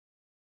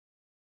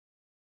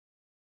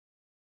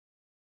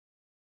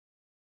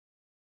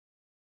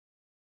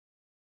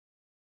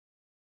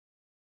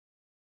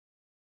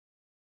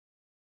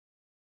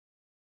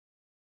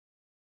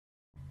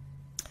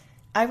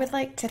I would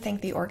like to thank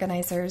the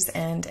organizers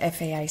and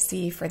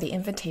FAIC for the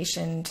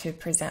invitation to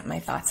present my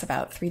thoughts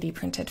about 3D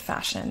printed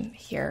fashion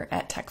here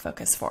at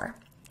TechFocus IV.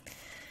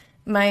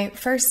 My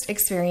first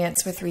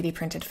experience with 3D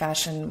printed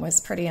fashion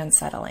was pretty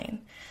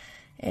unsettling.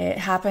 It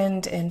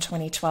happened in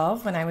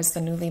 2012 when I was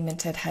the newly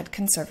minted head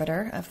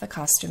conservator of the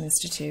Costume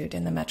Institute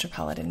in the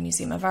Metropolitan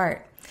Museum of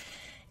Art.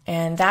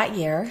 And that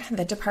year,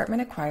 the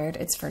department acquired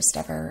its first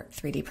ever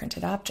 3D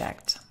printed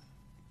object.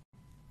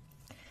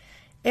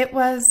 It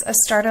was a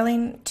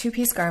startling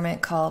two-piece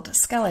garment called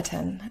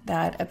Skeleton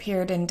that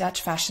appeared in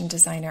Dutch fashion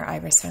designer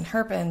Iris van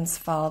Herpen's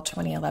fall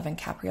 2011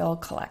 Capriole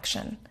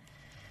collection.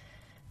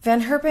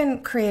 Van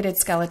Herpen created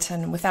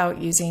Skeleton without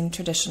using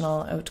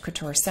traditional haute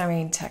couture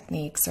sewing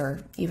techniques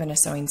or even a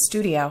sewing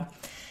studio.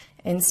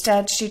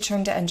 Instead, she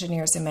turned to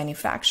engineers and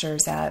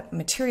manufacturers at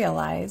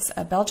Materialize,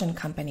 a Belgian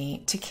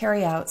company, to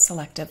carry out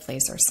selective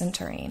laser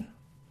sintering.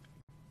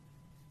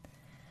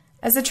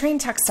 As a trained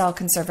textile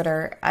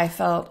conservator, I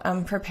felt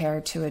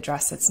unprepared to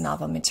address its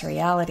novel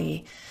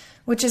materiality,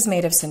 which is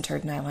made of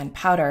sintered nylon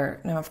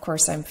powder. Now, of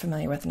course, I'm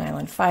familiar with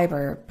nylon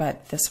fiber,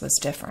 but this was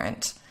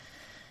different.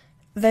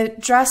 The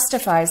dress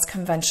defies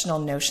conventional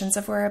notions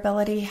of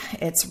wearability.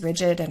 It's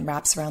rigid and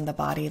wraps around the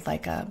body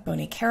like a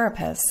bony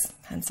carapace,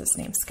 hence its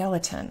name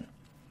Skeleton.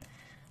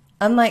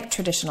 Unlike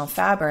traditional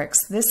fabrics,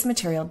 this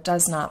material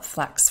does not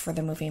flex for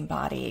the moving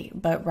body,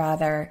 but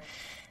rather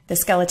the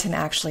skeleton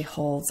actually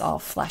holds all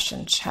flesh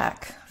in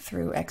check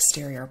through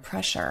exterior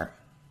pressure.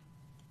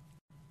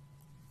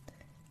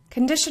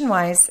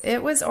 Condition-wise,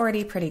 it was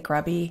already pretty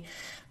grubby,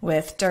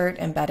 with dirt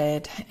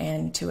embedded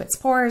into its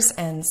pores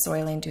and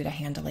soiling due to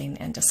handling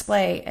and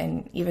display,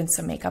 and even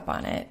some makeup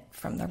on it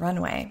from the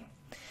runway.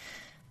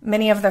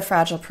 Many of the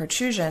fragile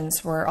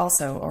protrusions were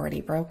also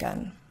already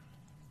broken.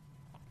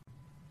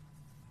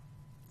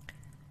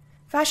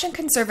 Fashion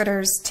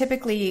conservators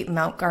typically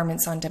mount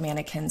garments onto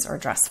mannequins or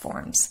dress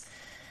forms.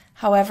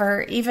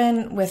 However,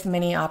 even with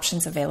many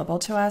options available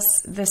to us,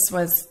 this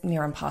was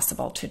near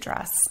impossible to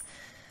dress.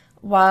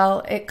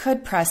 While it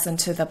could press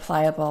into the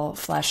pliable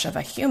flesh of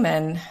a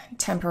human,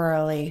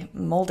 temporarily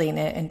molding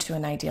it into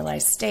an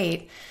idealized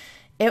state,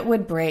 it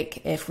would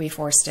break if we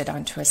forced it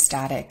onto a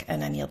static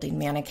and unyielding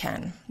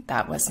mannequin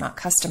that was not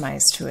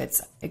customized to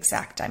its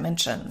exact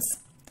dimensions.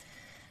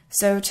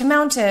 So to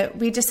mount it,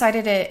 we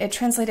decided it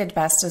translated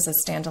best as a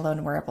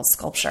standalone wearable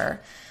sculpture,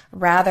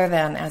 rather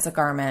than as a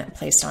garment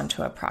placed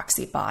onto a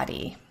proxy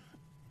body.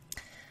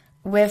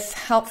 With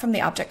help from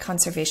the Object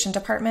Conservation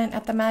Department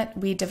at the Met,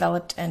 we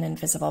developed an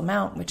invisible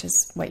mount, which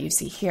is what you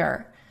see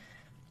here.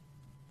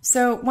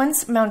 So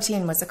once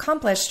mounting was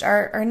accomplished,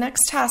 our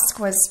next task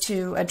was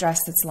to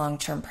address its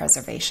long-term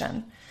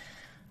preservation.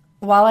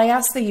 While I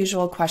asked the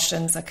usual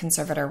questions a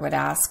conservator would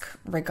ask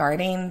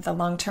regarding the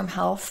long-term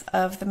health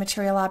of the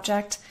material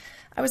object,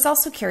 I was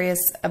also curious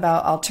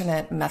about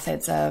alternate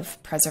methods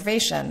of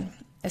preservation,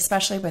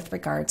 especially with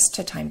regards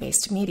to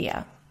time-based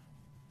media.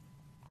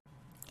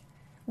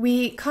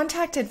 We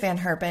contacted Van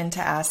Herpen to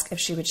ask if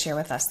she would share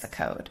with us the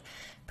code,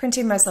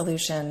 printing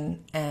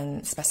resolution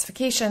and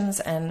specifications,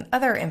 and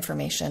other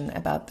information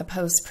about the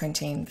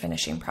post-printing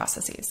finishing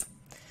processes.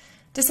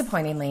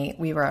 Disappointingly,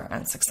 we were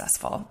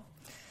unsuccessful.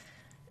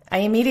 I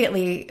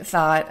immediately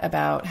thought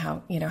about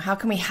how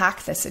can we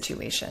hack this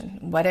situation?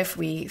 What if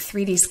we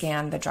 3D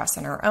scanned the dress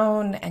on our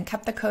own and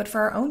kept the code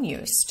for our own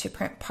use to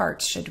print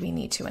parts should we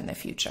need to in the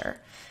future?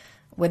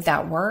 Would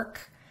that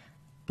work?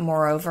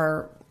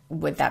 Moreover,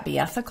 would that be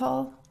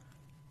ethical?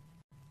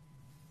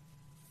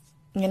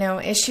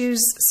 Issues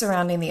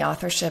surrounding the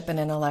authorship and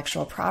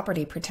intellectual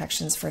property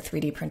protections for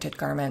 3D printed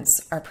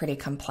garments are pretty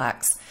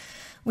complex.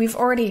 We've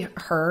already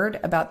heard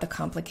about the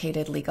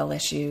complicated legal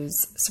issues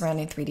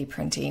surrounding 3D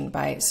printing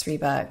by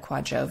Sriba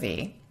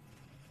Quadjovi,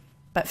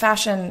 but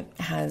fashion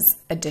has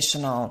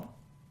additional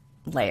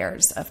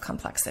layers of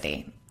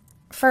complexity.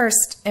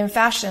 First, in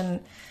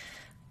fashion,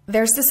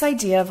 there's this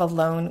idea of a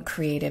lone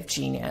creative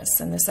genius,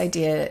 and this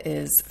idea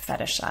is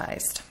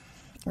fetishized,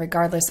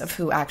 regardless of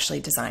who actually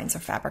designs or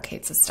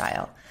fabricates a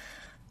style.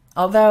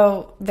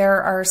 Although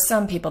there are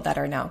some people that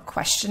are now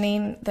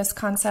questioning this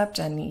concept,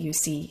 and you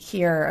see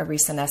here a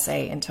recent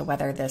essay into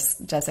whether this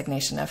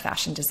designation of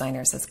fashion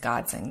designers as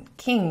gods and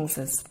kings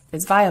is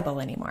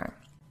viable anymore.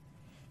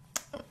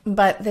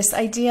 But this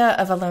idea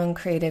of a lone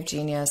creative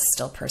genius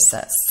still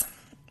persists.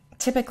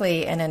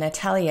 Typically, in an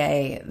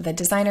atelier, the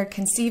designer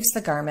conceives the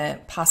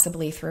garment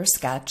possibly through a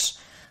sketch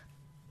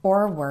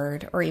or a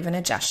word or even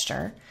a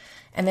gesture,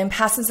 and then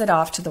passes it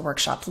off to the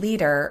workshop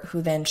leader,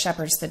 who then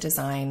shepherds the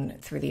design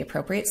through the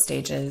appropriate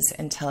stages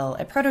until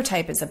a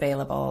prototype is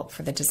available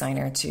for the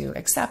designer to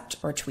accept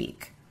or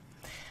tweak.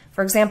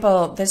 For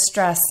example, this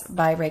dress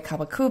by Rei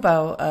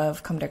Kawakubo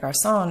of Comme des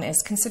Garçons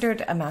is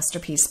considered a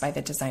masterpiece by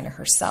the designer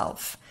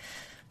herself,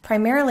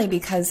 primarily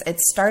because it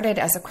started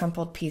as a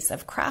crumpled piece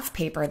of craft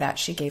paper that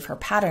she gave her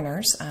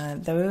patterners.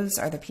 Those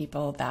are the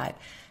people that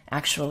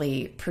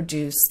actually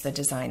produce the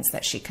designs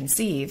that she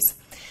conceives.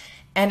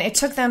 And it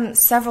took them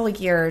several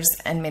years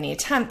and many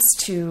attempts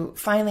to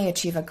finally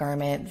achieve a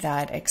garment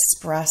that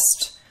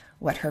expressed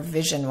what her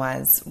vision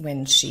was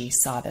when she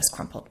saw this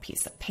crumpled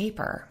piece of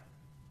paper.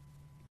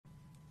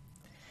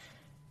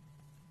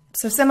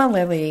 So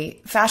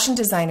similarly, fashion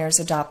designers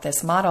adopt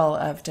this model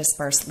of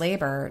dispersed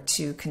labor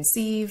to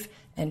conceive,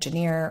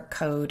 engineer,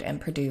 code,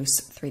 and produce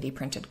 3D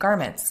printed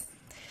garments.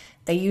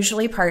 They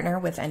usually partner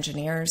with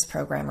engineers,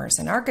 programmers,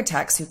 and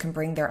architects who can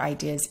bring their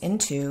ideas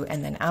into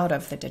and then out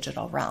of the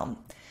digital realm.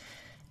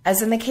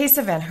 As in the case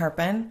of Van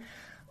Herpen,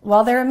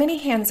 while there are many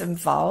hands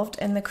involved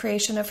in the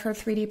creation of her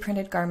 3D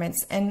printed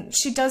garments, and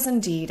she does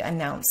indeed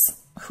announce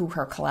who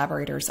her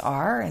collaborators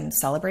are and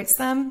celebrates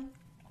them,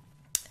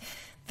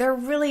 there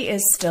really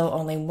is still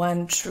only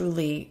one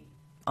truly,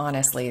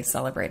 honestly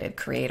celebrated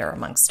creator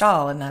amongst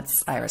all, and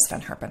that's Iris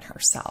van Herpen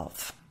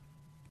herself.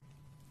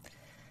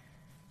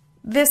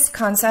 This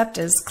concept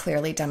is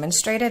clearly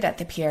demonstrated at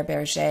the Pierre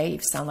Berger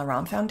Yves Saint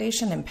Laurent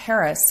Foundation in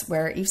Paris,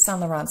 where Yves Saint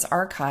Laurent's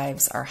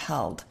archives are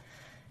held.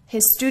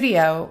 His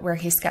studio, where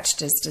he sketched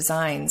his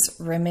designs,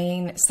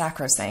 remain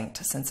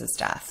sacrosanct since his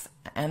death,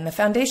 and the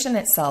foundation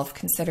itself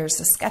considers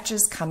the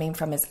sketches coming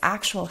from his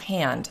actual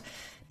hand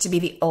to be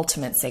the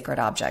ultimate sacred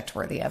object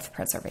worthy of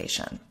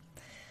preservation.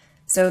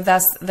 So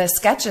thus, the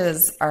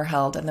sketches are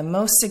held in the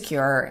most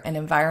secure and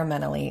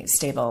environmentally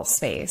stable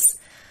space,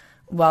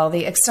 while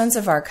the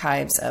extensive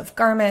archives of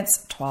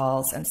garments,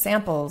 toiles, and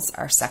samples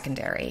are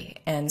secondary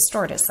and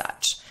stored as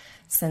such,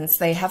 since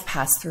they have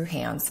passed through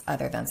hands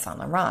other than Saint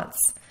Laurent's.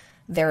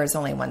 There is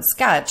only one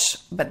sketch,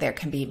 but there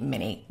can be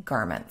many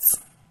garments.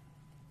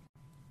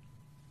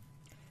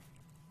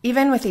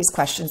 Even with these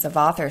questions of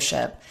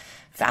authorship,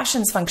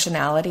 fashion's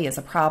functionality is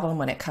a problem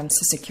when it comes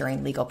to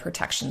securing legal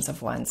protections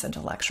of one's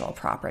intellectual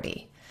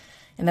property.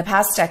 In the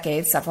past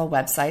decade, several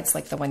websites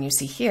like the one you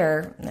see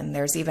here, and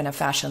there's even a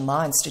fashion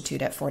law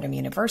institute at Fordham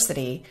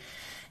University,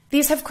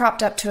 these have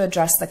cropped up to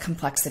address the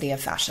complexity of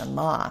fashion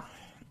law.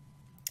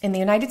 In the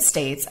United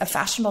States, a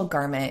fashionable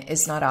garment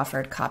is not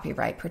offered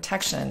copyright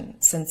protection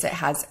since it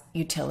has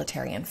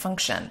utilitarian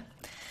function.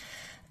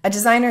 A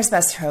designer's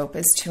best hope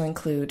is to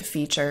include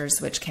features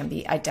which can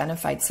be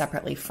identified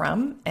separately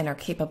from and are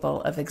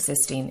capable of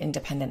existing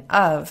independent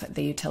of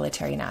the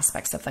utilitarian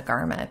aspects of the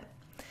garment.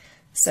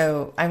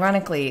 So,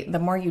 ironically, the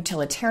more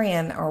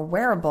utilitarian or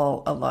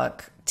wearable a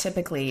look,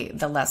 typically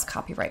the less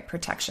copyright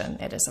protection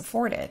it is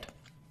afforded.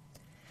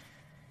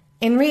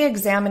 In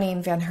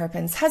re-examining Van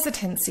Herpen's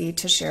hesitancy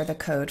to share the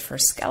code for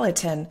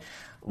skeleton,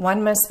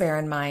 one must bear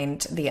in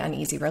mind the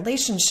uneasy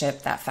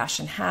relationship that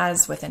fashion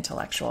has with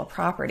intellectual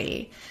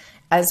property,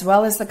 as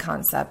well as the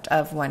concept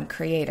of one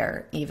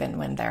creator, even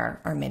when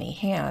there are many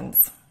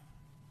hands.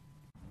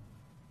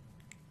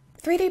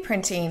 3D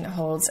printing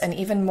holds an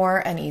even more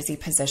uneasy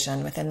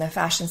position within the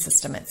fashion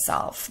system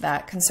itself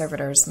that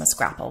conservators must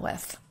grapple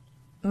with.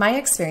 My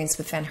experience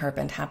with Van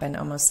Herpen happened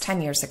almost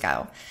 10 years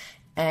ago,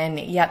 and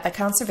yet the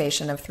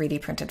conservation of 3D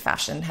printed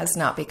fashion has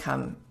not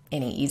become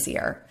any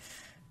easier.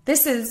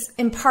 This is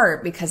in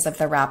part because of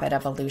the rapid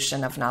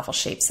evolution of novel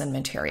shapes and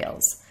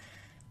materials.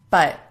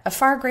 But a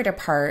far greater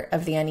part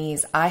of the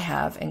unease I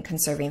have in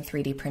conserving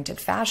 3D printed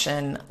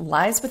fashion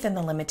lies within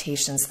the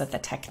limitations that the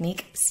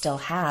technique still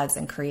has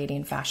in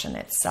creating fashion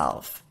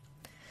itself.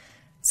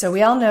 So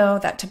we all know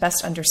that to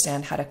best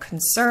understand how to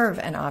conserve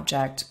an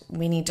object,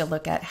 we need to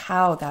look at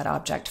how that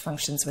object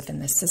functions within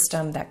the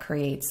system that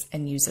creates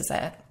and uses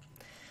it.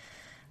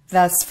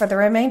 Thus, for the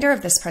remainder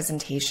of this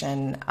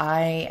presentation,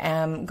 I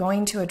am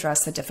going to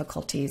address the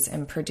difficulties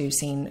in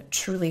producing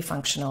truly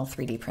functional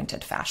 3D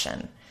printed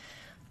fashion,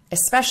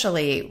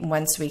 especially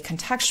once we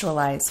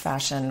contextualize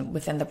fashion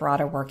within the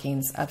broader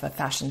workings of a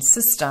fashion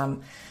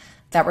system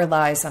that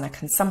relies on a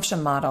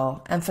consumption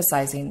model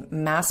emphasizing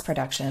mass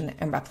production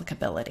and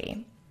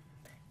replicability.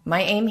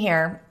 My aim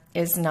here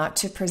is not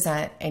to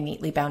present a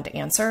neatly bound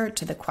answer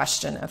to the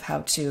question of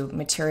how to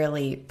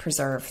materially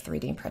preserve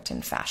 3D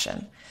printed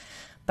fashion,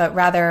 but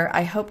rather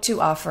I hope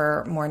to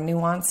offer more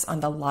nuance on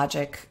the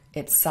logic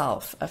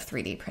itself of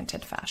 3D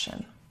printed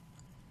fashion.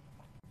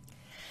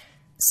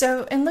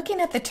 So in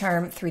looking at the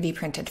term 3D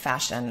printed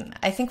fashion,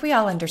 I think we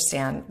all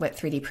understand what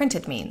 3D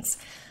printed means,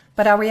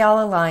 but are we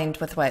all aligned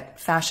with what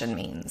fashion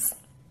means?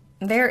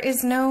 There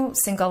is no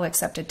single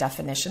accepted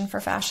definition for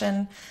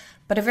fashion,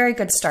 but a very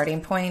good starting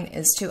point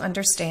is to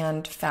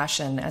understand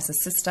fashion as a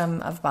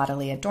system of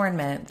bodily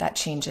adornment that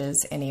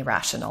changes in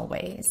irrational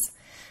ways.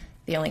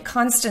 The only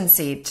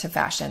constancy to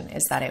fashion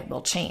is that it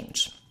will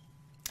change.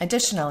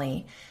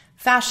 Additionally,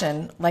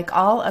 fashion, like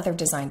all other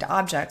designed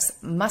objects,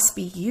 must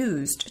be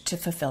used to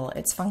fulfill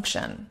its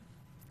function.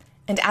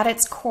 And at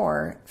its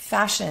core,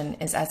 fashion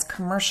is as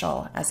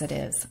commercial as it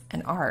is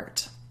an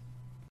art.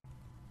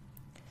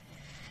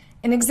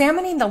 In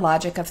examining the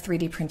logic of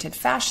 3D printed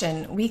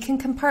fashion, we can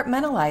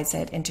compartmentalize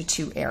it into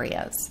two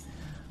areas.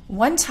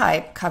 One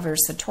type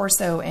covers the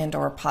torso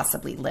and/or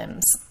possibly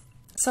limbs.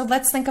 So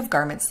let's think of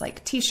garments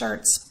like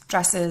t-shirts,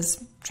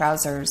 dresses,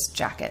 trousers,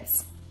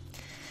 jackets.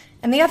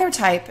 And the other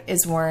type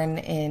is worn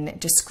in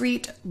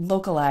discrete,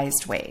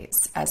 localized ways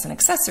as an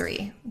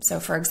accessory. So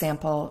for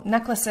example,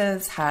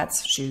 necklaces,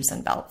 hats, shoes,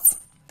 and belts.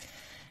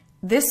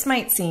 This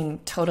might seem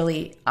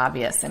totally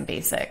obvious and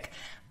basic,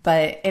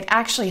 but it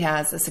actually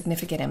has a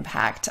significant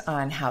impact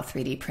on how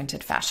 3D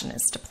printed fashion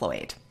is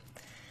deployed.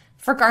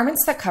 For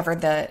garments that cover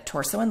the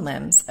torso and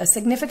limbs, a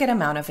significant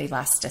amount of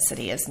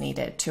elasticity is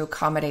needed to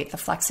accommodate the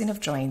flexing of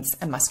joints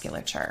and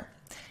musculature.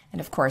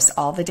 And of course,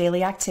 all the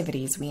daily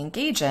activities we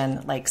engage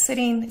in, like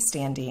sitting,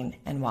 standing,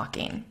 and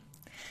walking.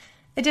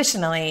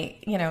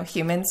 Additionally,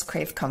 humans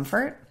crave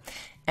comfort,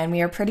 and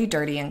we are pretty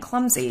dirty and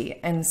clumsy,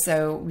 and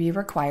so we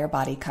require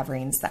body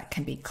coverings that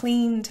can be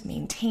cleaned,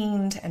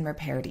 maintained, and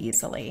repaired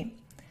easily.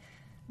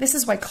 This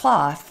is why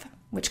cloth,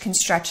 which can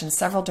stretch in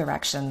several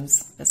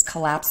directions, is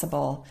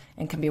collapsible,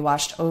 and can be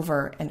washed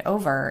over and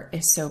over,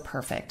 is so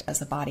perfect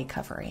as a body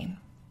covering.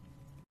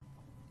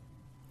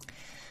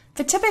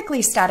 The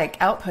typically static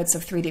outputs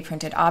of 3D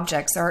printed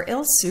objects are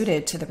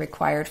ill-suited to the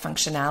required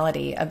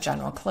functionality of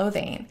general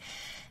clothing,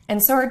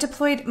 and so are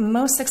deployed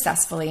most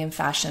successfully in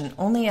fashion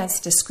only as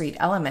discrete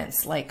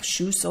elements like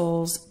shoe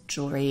soles,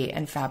 jewelry,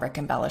 and fabric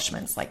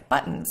embellishments like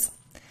buttons.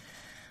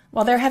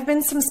 While there have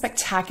been some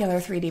spectacular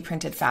 3D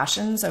printed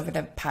fashions over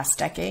the past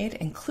decade,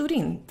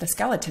 including the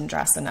skeleton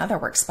dress and other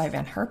works by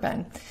Van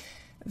Herpen,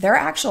 their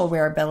actual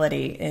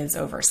wearability is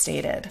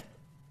overstated.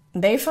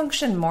 They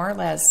function more or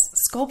less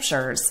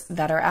sculptures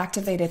that are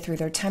activated through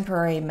their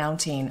temporary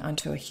mounting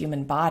onto a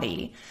human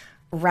body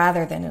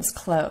rather than as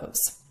clothes.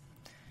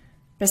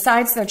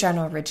 Besides their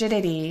general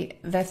rigidity,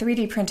 the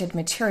 3D printed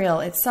material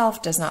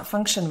itself does not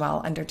function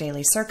well under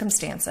daily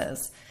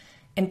circumstances,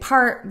 in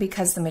part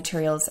because the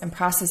materials and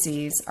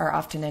processes are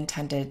often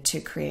intended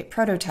to create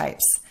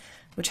prototypes,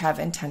 which have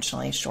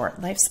intentionally short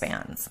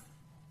lifespans.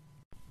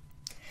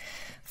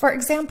 For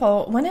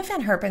example, one of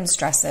Van Herpen's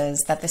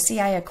dresses that the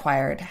CI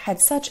acquired had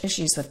such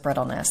issues with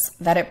brittleness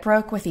that it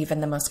broke with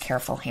even the most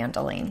careful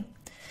handling.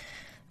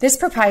 This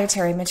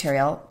proprietary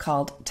material,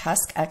 called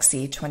Tusk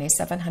XC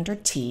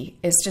 2700T,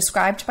 is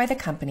described by the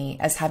company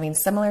as having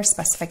similar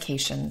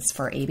specifications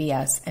for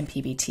ABS and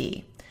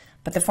PBT,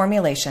 but the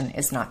formulation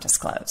is not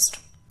disclosed.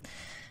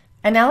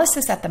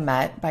 Analysis at the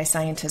Met by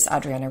scientist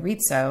Adriana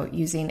Rizzo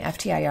using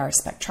FTIR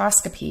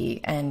spectroscopy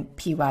and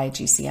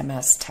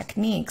PYGCMS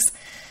techniques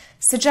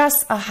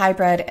suggests a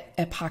hybrid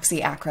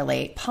epoxy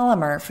acrylate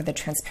polymer for the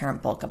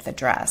transparent bulk of the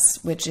dress,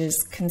 which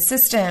is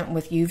consistent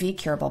with UV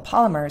curable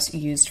polymers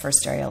used for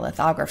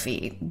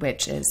stereolithography,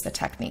 which is the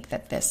technique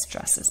that this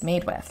dress is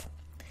made with.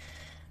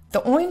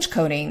 The orange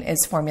coating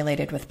is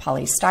formulated with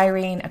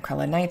polystyrene,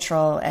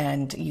 acrylonitrile,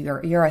 and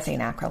urethane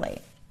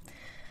acrylate.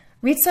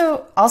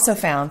 Rizzo also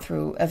found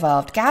through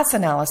evolved gas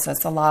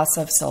analysis a loss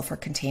of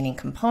sulfur-containing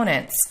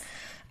components,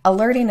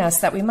 alerting us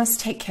that we must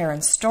take care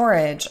in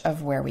storage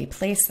of where we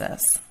place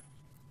this.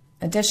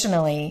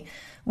 Additionally,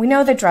 we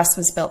know the dress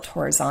was built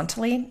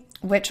horizontally,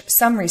 which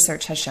some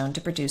research has shown to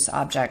produce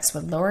objects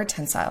with lower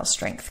tensile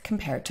strength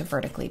compared to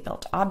vertically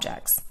built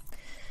objects.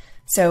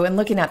 So in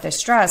looking at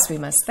this dress, we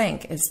must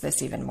think, is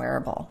this even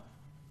wearable?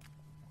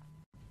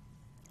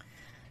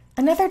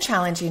 Another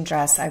challenging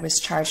dress I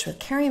was charged with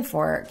caring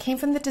for came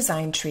from the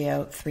design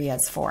trio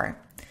 3ASFOUR.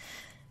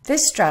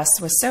 This dress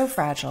was so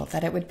fragile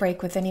that it would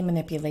break with any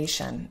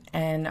manipulation,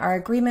 and our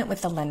agreement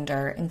with the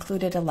lender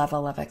included a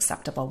level of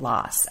acceptable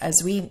loss,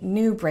 as we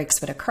knew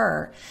breaks would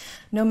occur,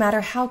 no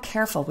matter how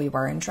careful we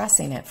were in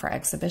dressing it for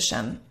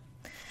exhibition.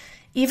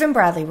 Even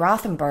Bradley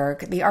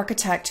Rothenberg, the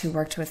architect who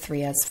worked with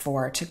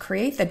 3ASFOUR to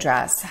create the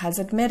dress, has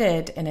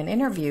admitted in an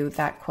interview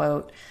that,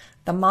 quote,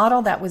 "the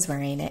model that was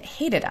wearing it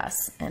hated us,"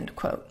 end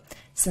quote,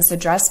 since the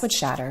dress would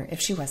shatter if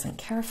she wasn't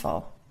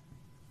careful.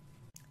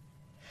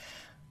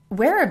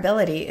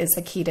 Wearability is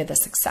the key to the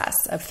success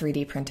of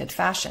 3D printed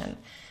fashion,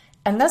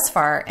 and thus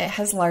far it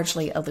has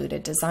largely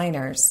eluded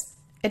designers.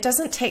 It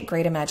doesn't take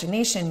great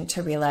imagination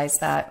to realize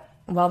that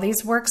while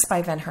these works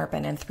by Van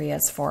Herpen and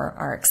 3ASFOUR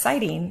are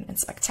exciting and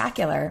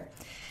spectacular,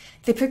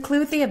 they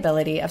preclude the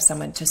ability of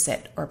someone to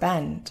sit or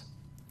bend.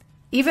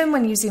 Even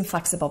when using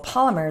flexible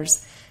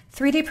polymers,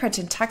 3D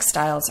printed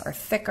textiles are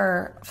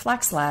thicker,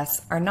 flex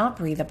less, are not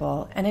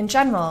breathable, and in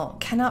general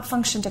cannot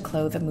function to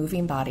clothe a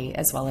moving body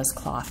as well as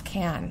cloth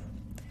can.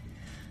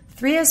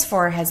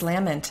 3ASFOUR has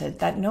lamented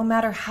that no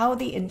matter how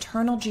the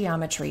internal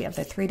geometry of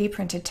the 3D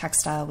printed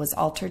textile was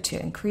altered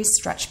to increase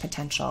stretch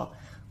potential,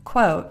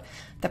 quote,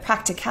 "the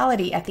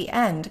practicality at the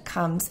end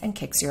comes and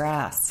kicks your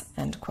ass,"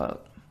 end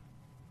quote.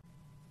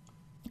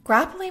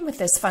 Grappling with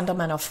this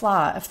fundamental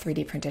flaw of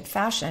 3D printed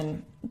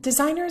fashion,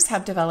 designers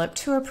have developed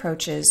two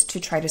approaches to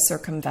try to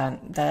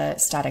circumvent the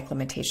static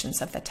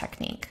limitations of the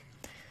technique.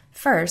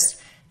 First,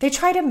 they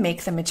try to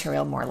make the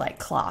material more like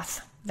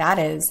cloth. That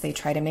is, they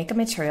try to make a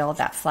material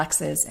that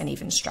flexes and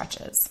even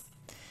stretches.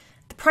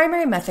 The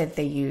primary method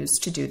they use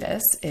to do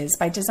this is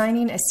by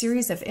designing a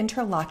series of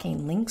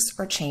interlocking links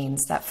or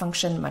chains that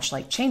function much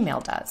like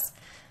chainmail does,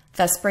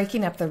 thus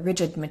breaking up the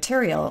rigid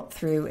material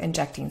through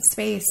injecting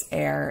space,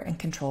 air, and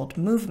controlled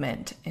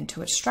movement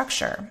into its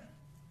structure.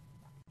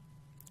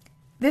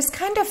 This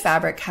kind of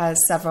fabric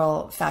has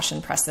several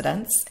fashion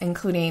precedents,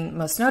 including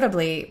most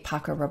notably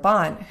Paco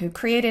Rabanne, who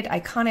created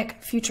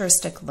iconic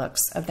futuristic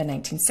looks of the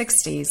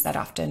 1960s that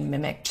often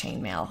mimic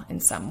chainmail in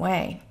some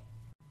way.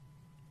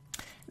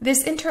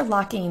 This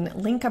interlocking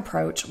link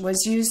approach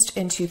was used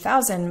in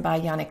 2000 by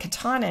Janne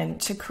Katainen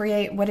to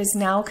create what is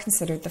now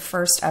considered the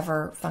first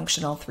ever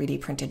functional 3D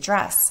printed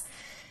dress.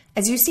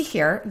 As you see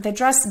here, the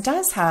dress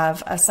does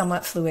have a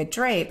somewhat fluid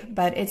drape,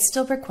 but it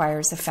still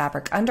requires a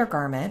fabric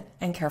undergarment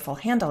and careful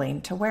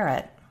handling to wear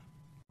it.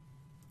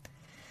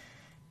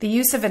 The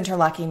use of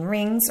interlocking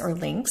rings or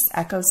links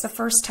echoes the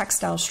first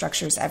textile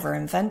structures ever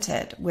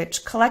invented,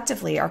 which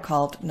collectively are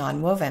called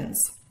nonwovens.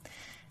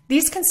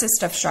 These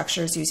consist of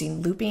structures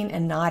using looping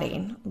and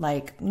knotting,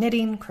 like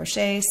knitting,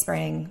 crochet,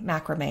 spraying,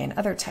 macrame, and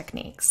other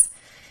techniques.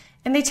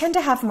 And they tend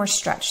to have more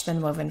stretch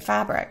than woven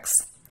fabrics.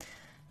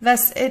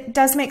 Thus, it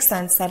does make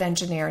sense that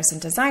engineers and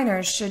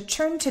designers should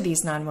turn to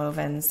these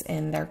nonwovens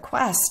in their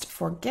quest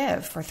for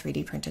give for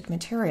 3D printed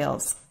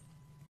materials.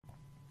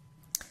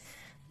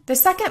 The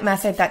second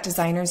method that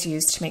designers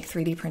use to make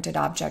 3D printed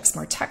objects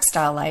more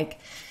textile-like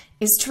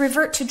is to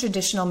revert to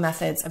traditional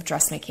methods of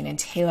dressmaking and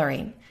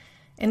tailoring.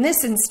 In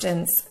this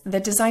instance, the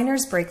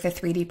designers break the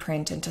 3D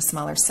print into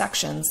smaller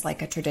sections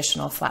like a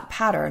traditional flat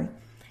pattern,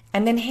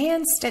 and then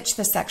hand stitch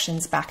the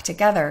sections back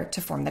together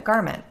to form the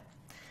garment.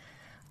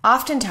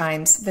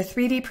 Oftentimes, the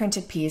 3D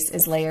printed piece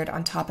is layered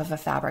on top of a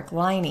fabric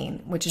lining,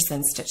 which is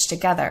then stitched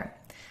together.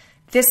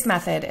 This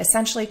method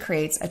essentially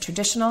creates a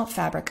traditional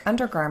fabric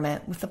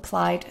undergarment with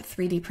applied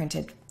 3D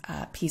printed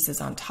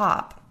pieces on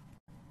top.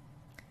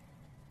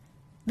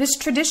 This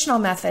traditional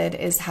method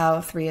is how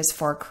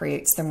threeASFOUR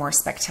creates their more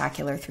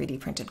spectacular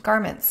 3D printed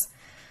garments.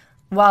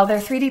 While their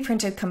 3D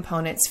printed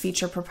components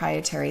feature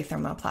proprietary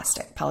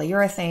thermoplastic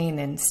polyurethane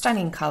in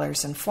stunning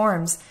colors and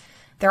forms,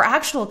 their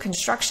actual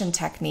construction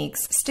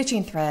techniques,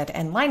 stitching thread,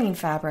 and lining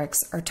fabrics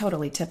are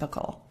totally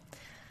typical.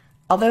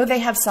 Although they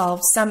have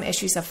solved some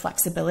issues of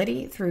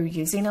flexibility through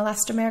using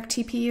elastomeric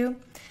TPU,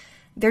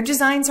 their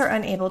designs are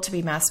unable to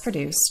be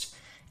mass-produced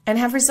and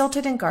have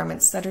resulted in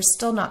garments that are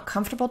still not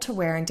comfortable to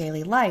wear in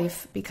daily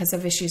life because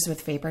of issues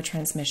with vapor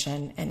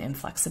transmission and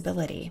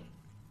inflexibility.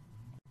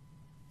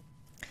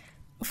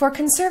 For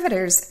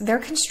conservators, their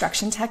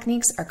construction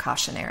techniques are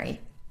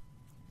cautionary.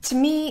 To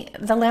me,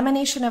 the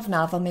lamination of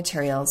novel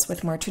materials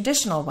with more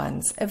traditional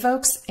ones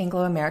evokes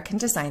Anglo-American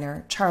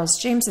designer Charles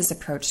James's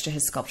approach to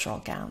his sculptural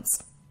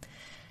gowns.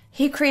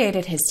 He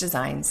created his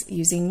designs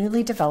using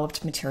newly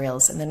developed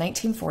materials in the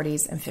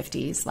 1940s and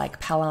 50s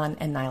like Pellon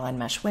and nylon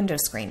mesh window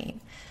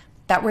screening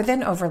that were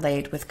then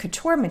overlaid with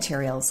couture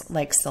materials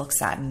like silk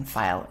satin,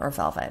 file, or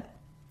velvet.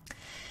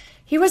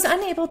 He was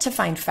unable to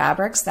find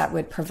fabrics that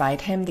would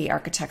provide him the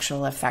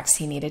architectural effects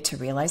he needed to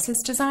realize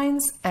his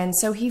designs, and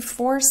so he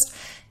forced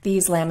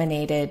these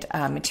laminated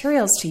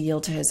materials to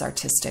yield to his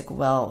artistic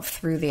will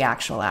through the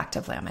actual act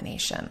of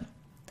lamination.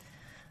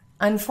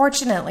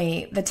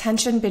 Unfortunately, the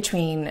tension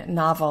between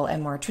novel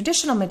and more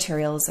traditional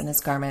materials in his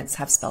garments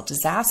have spelled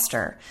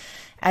disaster,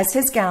 as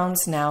his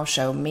gowns now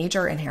show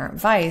major inherent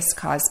vice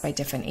caused by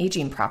different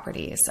aging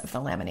properties of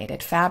the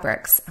laminated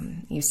fabrics.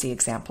 You see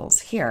examples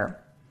here.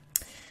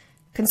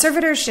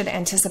 Conservators should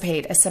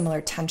anticipate a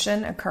similar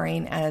tension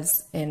occurring as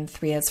in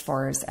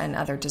threeASFOUR's and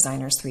other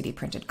designers' 3D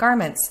printed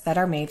garments that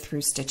are made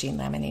through stitching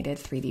laminated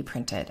 3D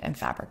printed and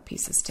fabric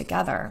pieces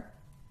together.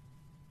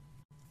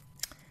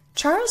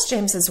 Charles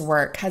James's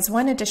work has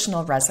one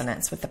additional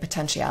resonance with the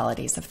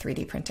potentialities of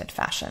 3D printed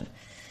fashion.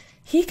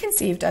 He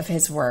conceived of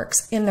his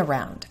works in the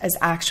round as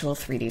actual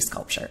 3D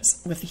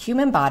sculptures, with the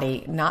human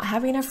body not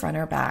having a front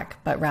or back,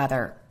 but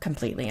rather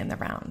completely in the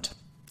round.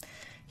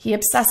 He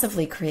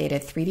obsessively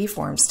created 3D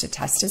forms to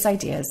test his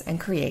ideas and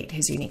create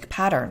his unique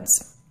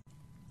patterns.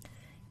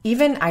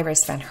 Even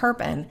Iris van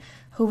Herpen,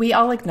 who we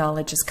all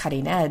acknowledge as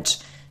cutting edge,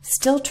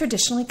 still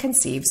traditionally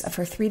conceives of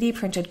her 3D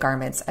printed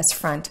garments as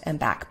front and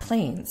back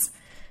planes,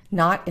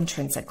 not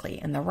intrinsically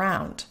in the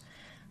round.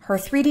 Her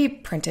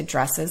 3D printed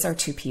dresses are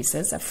two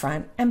pieces of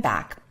front and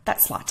back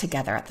that slot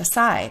together at the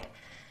side.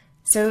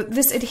 So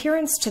this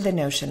adherence to the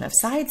notion of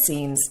side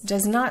seams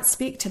does not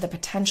speak to the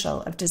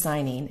potential of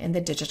designing in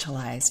the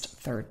digitalized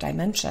third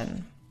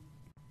dimension.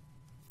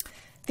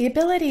 The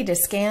ability to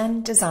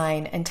scan,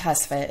 design, and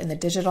test fit in the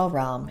digital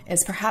realm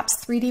is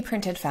perhaps 3D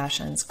printed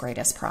fashion's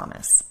greatest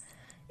promise.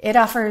 It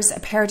offers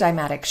a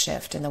paradigmatic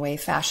shift in the way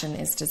fashion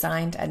is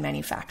designed and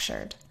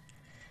manufactured.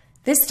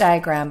 This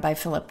diagram by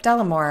Philip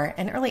Delamore,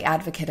 an early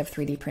advocate of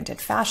 3D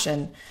printed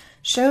fashion,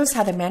 shows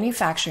how the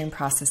manufacturing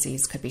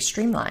processes could be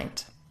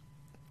streamlined.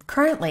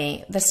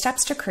 Currently, the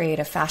steps to create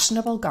a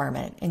fashionable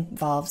garment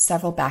involve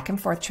several back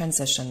and forth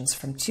transitions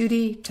from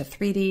 2D to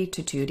 3D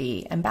to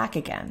 2D and back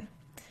again.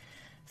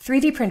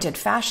 3D printed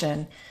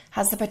fashion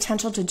has the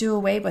potential to do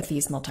away with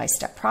these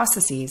multi-step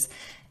processes,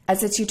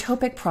 as its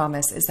utopic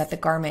promise is that the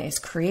garment is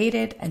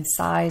created and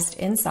sized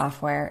in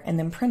software and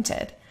then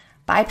printed,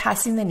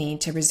 bypassing the need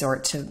to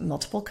resort to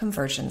multiple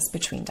conversions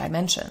between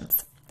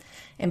dimensions.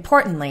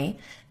 Importantly,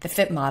 the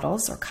fit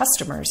models or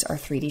customers are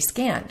 3D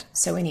scanned,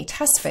 so any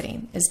test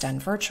fitting is done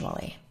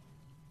virtually.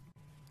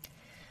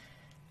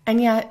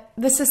 And yet,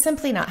 this is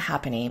simply not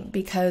happening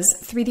because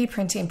 3D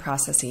printing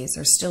processes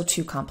are still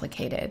too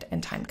complicated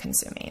and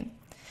time-consuming.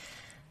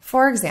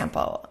 For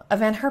example, a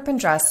Van Herpen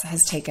dress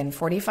has taken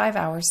 45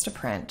 hours to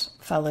print,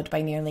 followed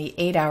by nearly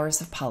 8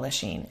 hours of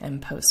polishing and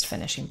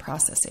post-finishing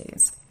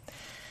processes.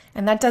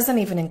 And that doesn't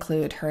even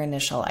include her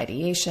initial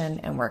ideation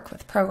and work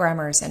with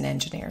programmers and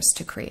engineers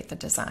to create the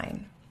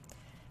design.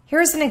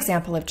 Here's an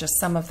example of just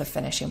some of the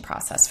finishing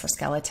process for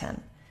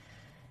skeleton.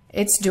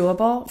 It's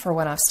doable for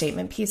one-off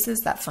statement pieces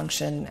that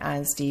function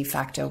as de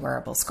facto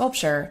wearable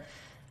sculpture,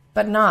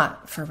 but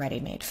not for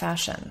ready-made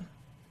fashion.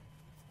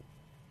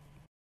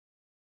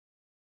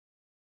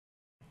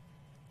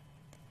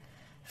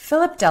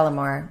 Philip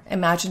Delamore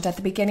imagined at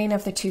the beginning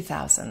of the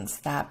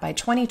 2000s that by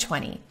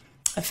 2020,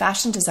 a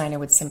fashion designer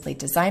would simply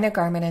design a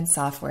garment in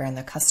software in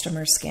the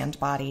customer's scanned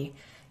body,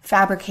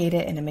 fabricate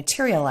it in a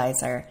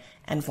materializer,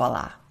 and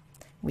voila,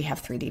 we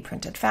have 3D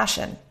printed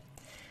fashion.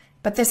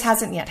 But this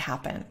hasn't yet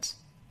happened,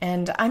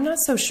 and I'm not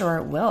so sure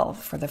it will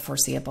for the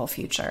foreseeable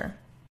future.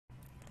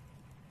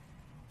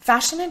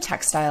 Fashion and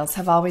textiles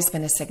have always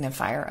been a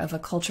signifier of a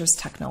culture's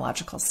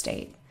technological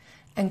state,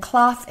 and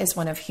cloth is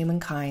one of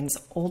humankind's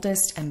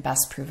oldest and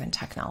best proven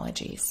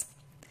technologies.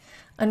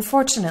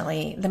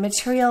 Unfortunately, the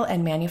material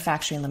and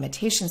manufacturing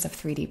limitations of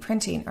 3D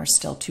printing are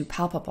still too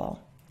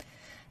palpable.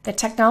 The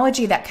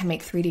technology that can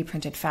make 3D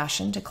printed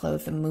fashion to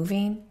clothe the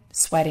moving,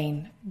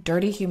 sweating,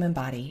 dirty human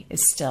body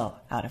is still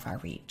out of our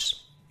reach.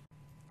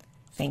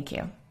 Thank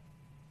you.